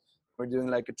for that. We're doing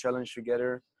like a challenge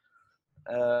together.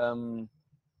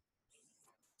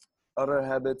 Other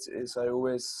habits is I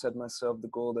always set myself the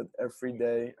goal that every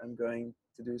day I'm going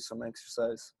to do some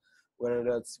exercise, whether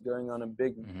that's going on a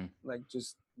big, like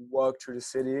just walk through the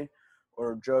city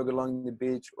or jog along the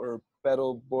beach or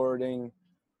pedal boarding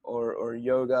or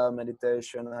yoga,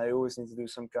 meditation. I always need to do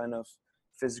some kind of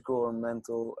physical or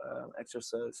mental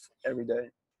exercise every day.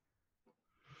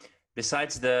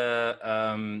 Besides the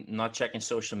not checking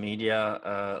social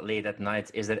media late at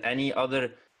night, is there any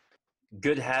other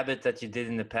good habit that you did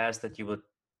in the past that you would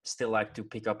still like to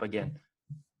pick up again?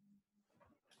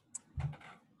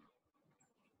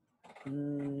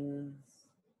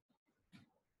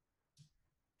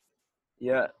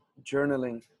 Yeah,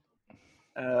 journaling.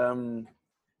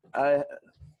 I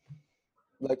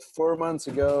like 4 months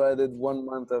ago, I did 1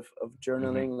 month of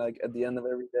journaling. Like at the end of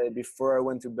every day before I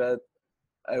went to bed,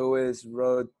 I always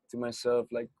wrote to myself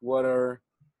like, what are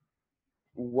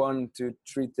 1 to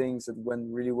 3 things that went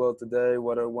really well today?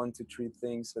 What are 1 to 3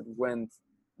 things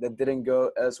that didn't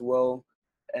go as well?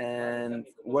 And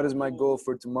what is my goal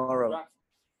for tomorrow?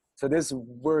 So this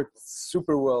worked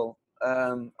super well.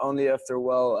 Only after a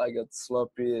while I got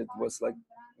sloppy. It was like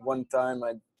one time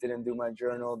I didn't do my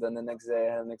journal, then the next day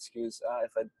I had an excuse.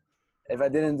 If I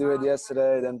didn't do it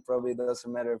yesterday, then probably it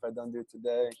doesn't matter if I don't do it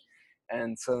today.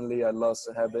 And suddenly I lost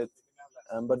the habit.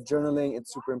 But journaling,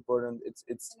 it's super important.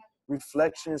 It's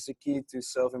reflection is the key to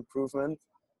self-improvement,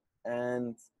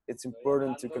 and it's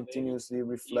important to continuously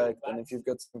reflect. And if you've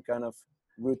got some kind of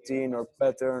routine or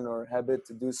pattern or habit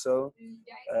to do so,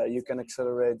 you can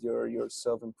accelerate your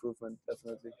self-improvement,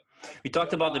 definitely. We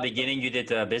talked about the beginning, you did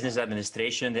business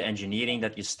administration, the engineering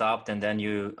that you stopped, and then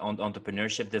you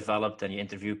entrepreneurship developed, and you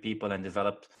interviewed people and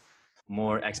developed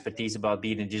more expertise about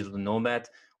being a digital nomad.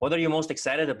 What are you most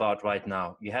excited about right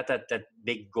now? You had that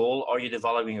big goal. Are you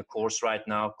developing a course right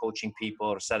now, coaching people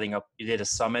or setting up? You did a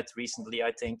summit recently,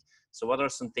 I think. So what are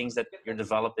some things that you're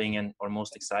developing and are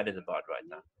most excited about right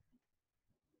now?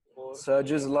 So I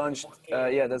just launched,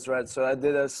 yeah, that's right. So I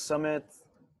did a summit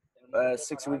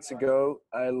 6 weeks ago.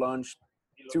 I launched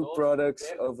 2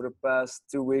 products over the past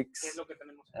 2 weeks.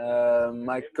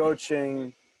 My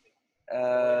coaching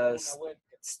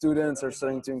students are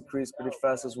starting to increase pretty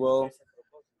fast as well.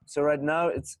 So right now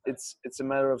it's a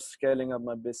matter of scaling up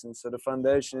my business. So the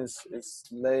foundation is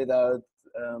laid out.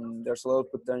 There's a lot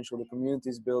of potential. The community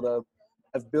is built up.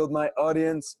 I've built my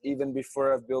audience even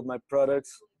before I've built my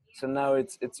products. So now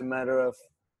it's a matter of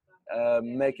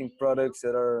making products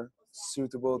that are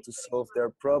suitable to solve their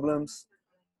problems.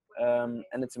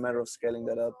 And it's a matter of scaling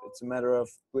that up. It's a matter of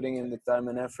putting in the time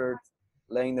and effort,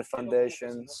 laying the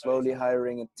foundation, slowly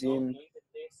hiring a team,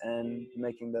 and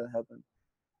making that happen.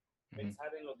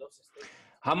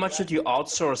 How much should you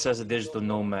outsource as a digital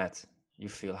nomad, you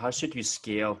feel? How should you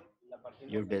scale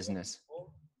your business?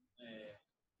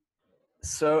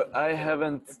 So I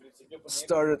haven't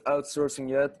started outsourcing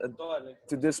yet.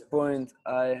 To this point,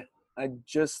 I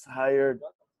just hired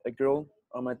a girl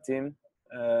on my team.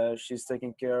 She's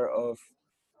taking care of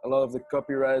a lot of the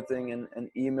copywriting and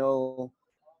email.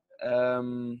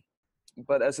 Um,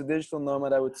 but as a digital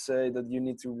nomad, I would say that you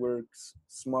need to work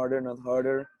smarter, not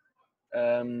harder.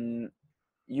 Um,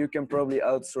 you can probably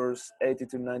outsource 80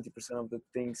 to 90% of the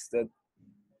things that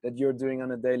you're doing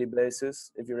on a daily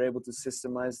basis if you're able to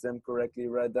systemize them correctly,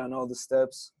 write down all the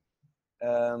steps,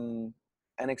 um,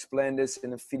 and explain this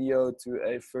in a video to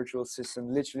a virtual assistant.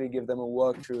 Literally give them a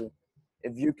walkthrough.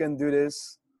 If you can do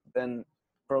this, then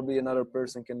probably another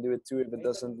person can do it too if it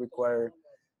doesn't require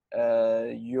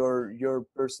your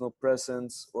personal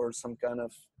presence or some kind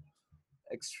of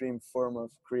extreme form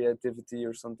of creativity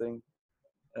or something.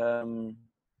 Um,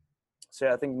 so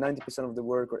yeah, I think 90% of the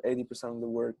work or 80% of the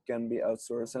work can be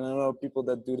outsourced. And I know people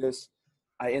that do this.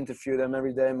 I interview them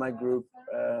every day in my group.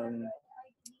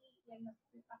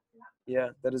 Yeah,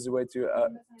 that is a way to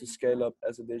scale up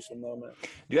as a digital nomad.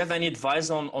 Do you have any advice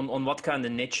on what kind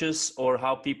of niches or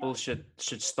how people should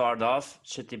start off?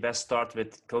 Should they best start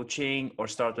with coaching or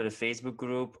start with a Facebook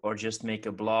group or just make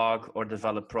a blog or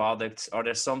develop products? Are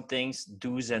there some things,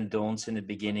 do's and don'ts in the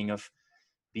beginning of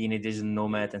being a digital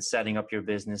nomad and setting up your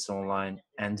business online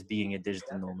and being a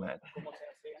digital nomad?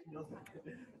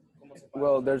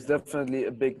 Well, there's definitely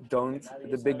a big don't.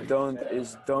 The big don't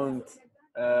is don't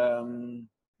um,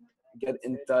 get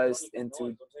enticed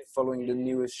into following the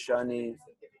newest shiny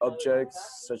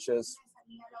objects, such as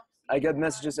I get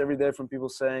messages every day from people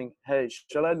saying, "Hey,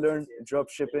 shall I learn drop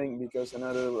shipping?" Because I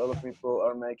know that a lot of people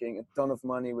are making a ton of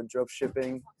money with drop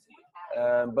shipping.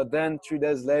 But then 3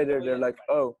 days later, they're like,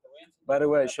 "Oh, by the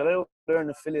way, shall I learn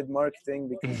affiliate marketing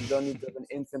because you don't need to have an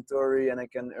inventory and I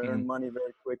can earn money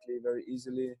very quickly, very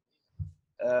easily."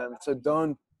 So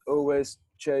don't always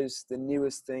chase the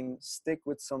newest thing. Stick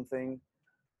with something.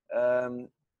 Um,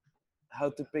 how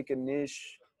to pick a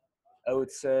niche? I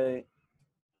would say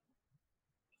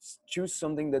choose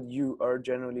something that you are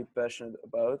genuinely passionate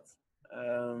about.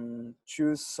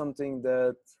 Choose something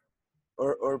that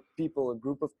or people, a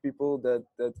group of people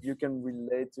that you can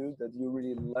relate to, that you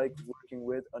really like working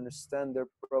with, understand their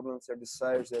problems, their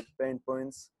desires, their pain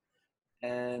points,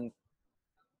 and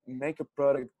make a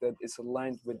product that is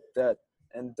aligned with that.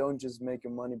 And don't just make a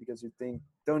money because you think,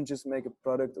 don't just make a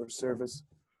product or service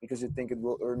because you think it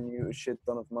will earn you a shit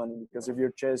ton of money. Because if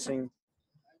you're chasing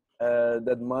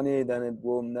that money, then it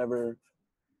will never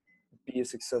be a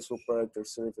successful product or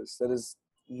service. That is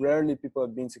rarely people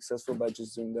have been successful by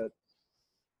just doing that.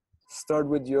 Start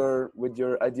with your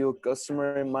ideal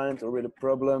customer in mind or with a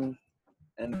problem,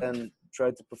 and then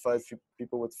try to provide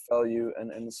people with value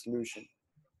and a solution.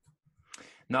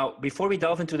 Now, before we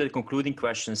delve into the concluding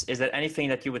questions, is there anything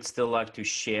that you would still like to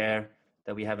share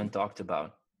that we haven't talked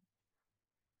about?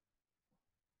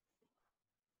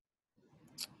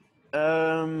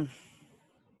 Are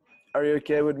you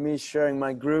okay with me sharing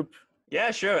my group?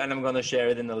 Yeah, sure. And I'm going to share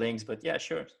it in the links, but yeah,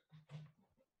 sure.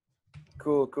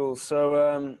 Cool.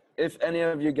 So if any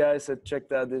of you guys that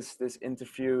checked out this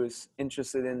interview is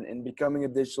interested in becoming a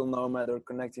digital nomad or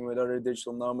connecting with other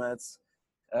digital nomads,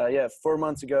 4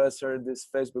 months ago I started this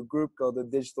Facebook group called the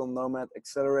Digital Nomad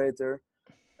Accelerator.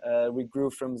 We grew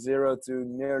from 0 to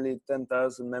nearly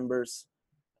 10,000 members.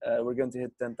 We're going to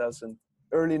hit 10,000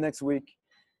 early next week.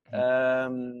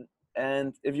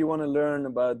 And if you want to learn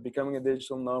about becoming a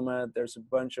digital nomad, there's a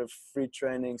bunch of free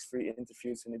trainings, free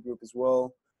interviews in the group as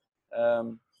well.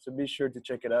 So be sure to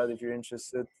check it out if you're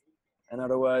interested. And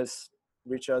otherwise,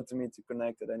 reach out to me to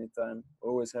connect at any time.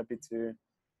 Always happy to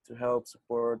help,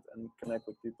 support, and connect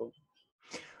with people.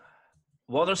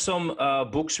 What are some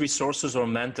books, resources, or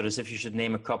mentors, if you should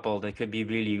name a couple, that could be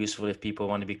really useful if people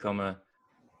want to become a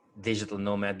digital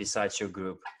nomad besides your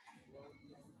group?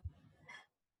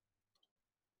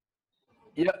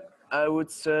 Yeah, I would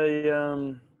say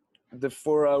the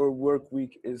 4-hour work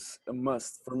week is a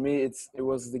must. For me, it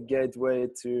was the gateway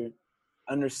to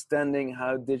understanding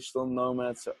how digital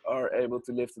nomads are able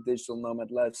to live the digital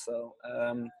nomad lifestyle.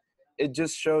 It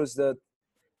just shows that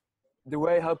the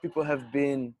way how people have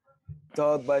been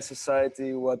taught by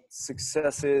society what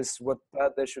success is, what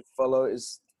path they should follow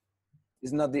is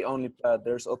not the only path.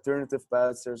 There's alternative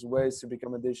paths. There's ways to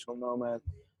become a digital nomad,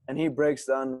 and he breaks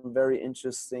down very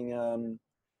interesting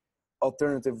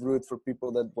alternative route for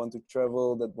people that want to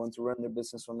travel, that want to run their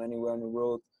business from anywhere in the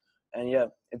world. And yeah,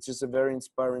 it's just a very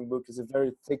inspiring book. It's a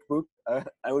very thick book.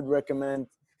 I would recommend,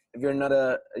 if you're not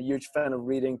a huge fan of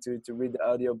reading, to read the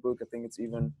audio book. I think it's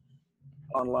even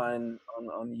online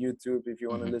on YouTube if you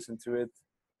want to listen to it.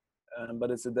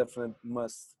 But it's a definite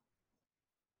must.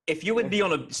 If you would be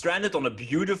stranded on a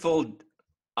beautiful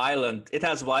island, it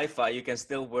has Wi-Fi, you can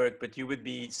still work, but you would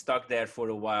be stuck there for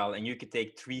a while, and you could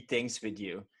take 3 things with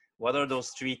you. What are those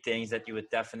 3 things that you would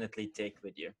definitely take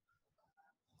with you?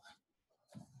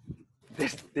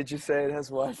 Did you say it has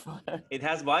Wi-Fi? It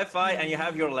has Wi-Fi and you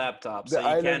have your laptop, so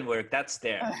you can work. That's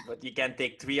there, but you can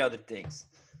take 3 other things.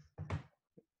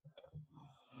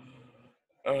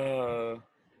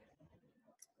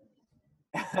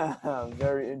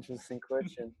 Very interesting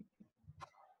question.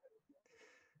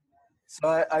 So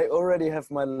I already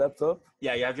have my laptop.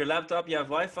 Yeah, you have your laptop, you have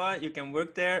Wi-Fi, you can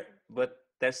work there, but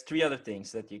there's 3 other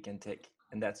things that you can take,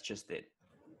 and that's just it.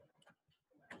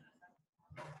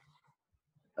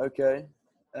 Okay.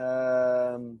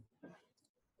 I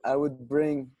would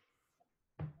bring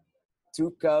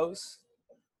 2 cows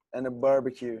and a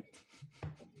barbecue.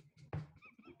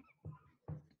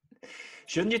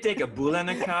 Shouldn't you take a bull and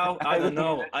a cow? I don't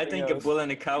know. I think a bull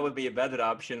and a cow would be a better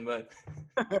option, but...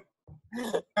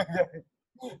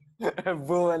 A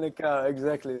bull and a cow,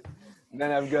 exactly.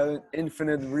 Then I've got an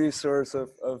infinite resource of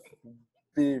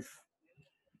beef.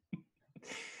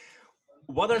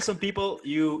 What are some people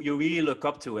you really look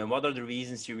up to, and what are the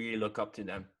reasons you really look up to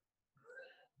them?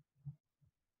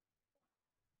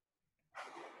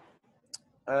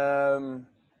 So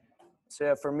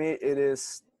yeah, for me it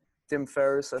is Tim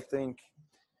Ferriss. I think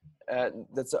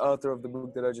that's the author of the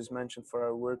book that I just mentioned for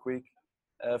our work week.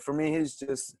 For me, he's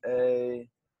just a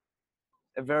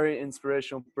very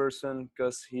inspirational person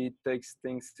because he takes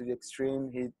things to the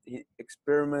extreme. He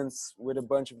experiments with a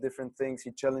bunch of different things.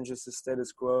 He challenges the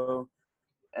status quo,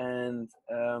 and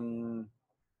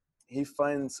he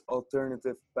finds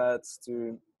alternative paths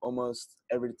to almost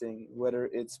everything, whether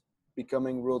it's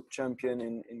becoming world champion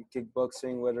in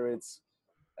kickboxing, whether it's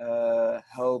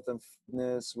health and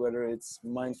fitness, whether it's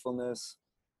mindfulness.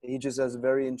 He just has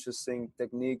very interesting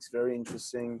techniques, very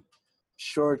interesting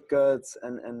shortcuts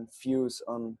and views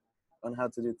on how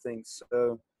to do things.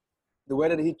 So the way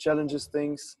that he challenges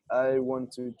things, I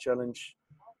want to challenge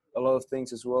a lot of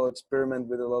things as well, experiment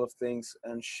with a lot of things,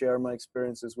 and share my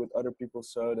experiences with other people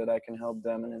so that I can help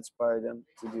them and inspire them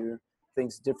to do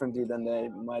things differently than they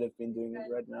might have been doing it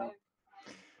right now.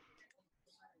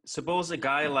 Suppose a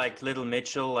guy like little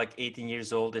Mitchell, like 18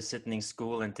 years old, is sitting in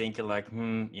school and thinking like,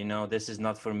 you know, this is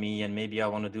not for me, and maybe I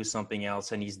want to do something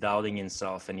else, and he's doubting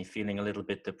himself and he's feeling a little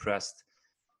bit depressed.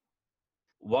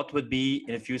 What would be,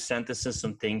 in a few sentences,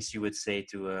 some things you would say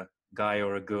to a guy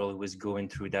or a girl who is going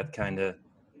through that kind of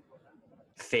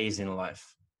phase in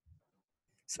life?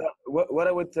 So what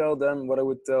I would tell them, what I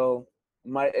would tell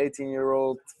my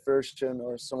 18-year-old version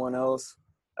or someone else,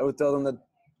 I would tell them that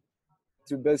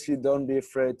to basically don't be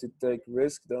afraid to take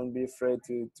risk, don't be afraid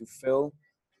to fail,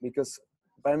 because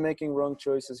by making wrong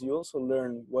choices, you also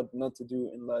learn what not to do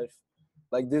in life.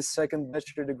 Like this second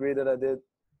bachelor degree that I did,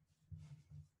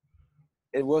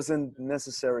 it wasn't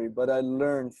necessary, but I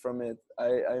learned from it.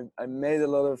 I made a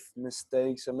lot of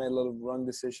mistakes, I made a lot of wrong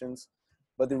decisions,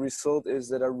 but the result is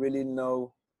that I really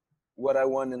know what I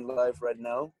want in life right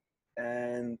now,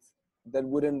 and that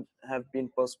wouldn't have been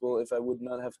possible if I would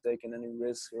not have taken any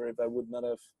risks or if I would not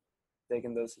have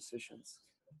taken those decisions.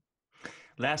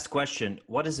 Last question.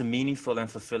 What is a meaningful and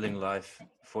fulfilling life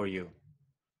for you?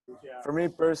 For me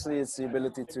personally, it's the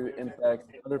ability to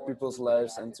impact other people's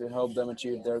lives and to help them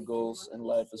achieve their goals in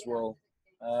life as well.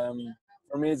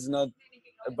 For me, it's not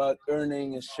about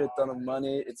earning a shit ton of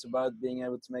money. It's about being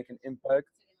able to make an impact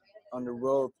on the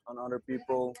world, on other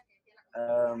people.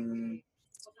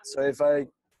 So if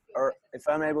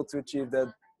I'm able to achieve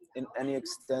that in any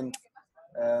extent,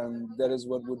 that is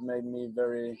what would make me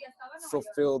very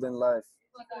fulfilled in life.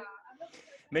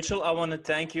 Mitchell, I want to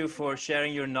thank you for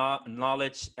sharing your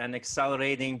knowledge and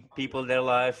accelerating people, their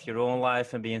life, your own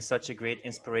life, and being such a great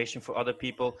inspiration for other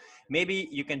people. Maybe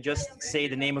you can just say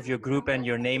the name of your group and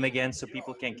your name again so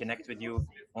people can connect with you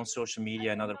on social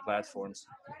media and other platforms.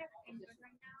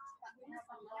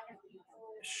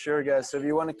 Sure, guys. So if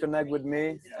you want to connect with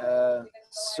me,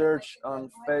 search on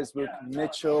Facebook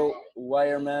Mitchell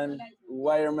Weyerman,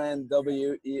 Weyerman,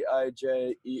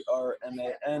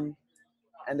 Weijerman.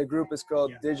 And the group is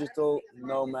called Digital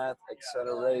Nomad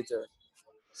Accelerator.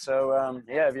 So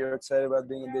yeah, if you're excited about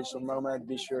being a digital nomad,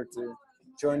 be sure to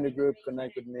join the group,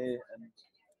 connect with me, and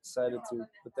excited to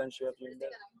potentially have you in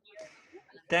there.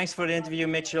 Thanks for the interview,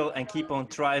 Mitchell, and keep on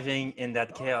thriving in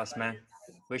that chaos, man.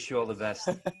 Wish you all the best.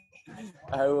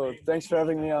 I will. Thanks for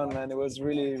having me on, man. It was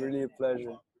really, really a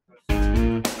pleasure.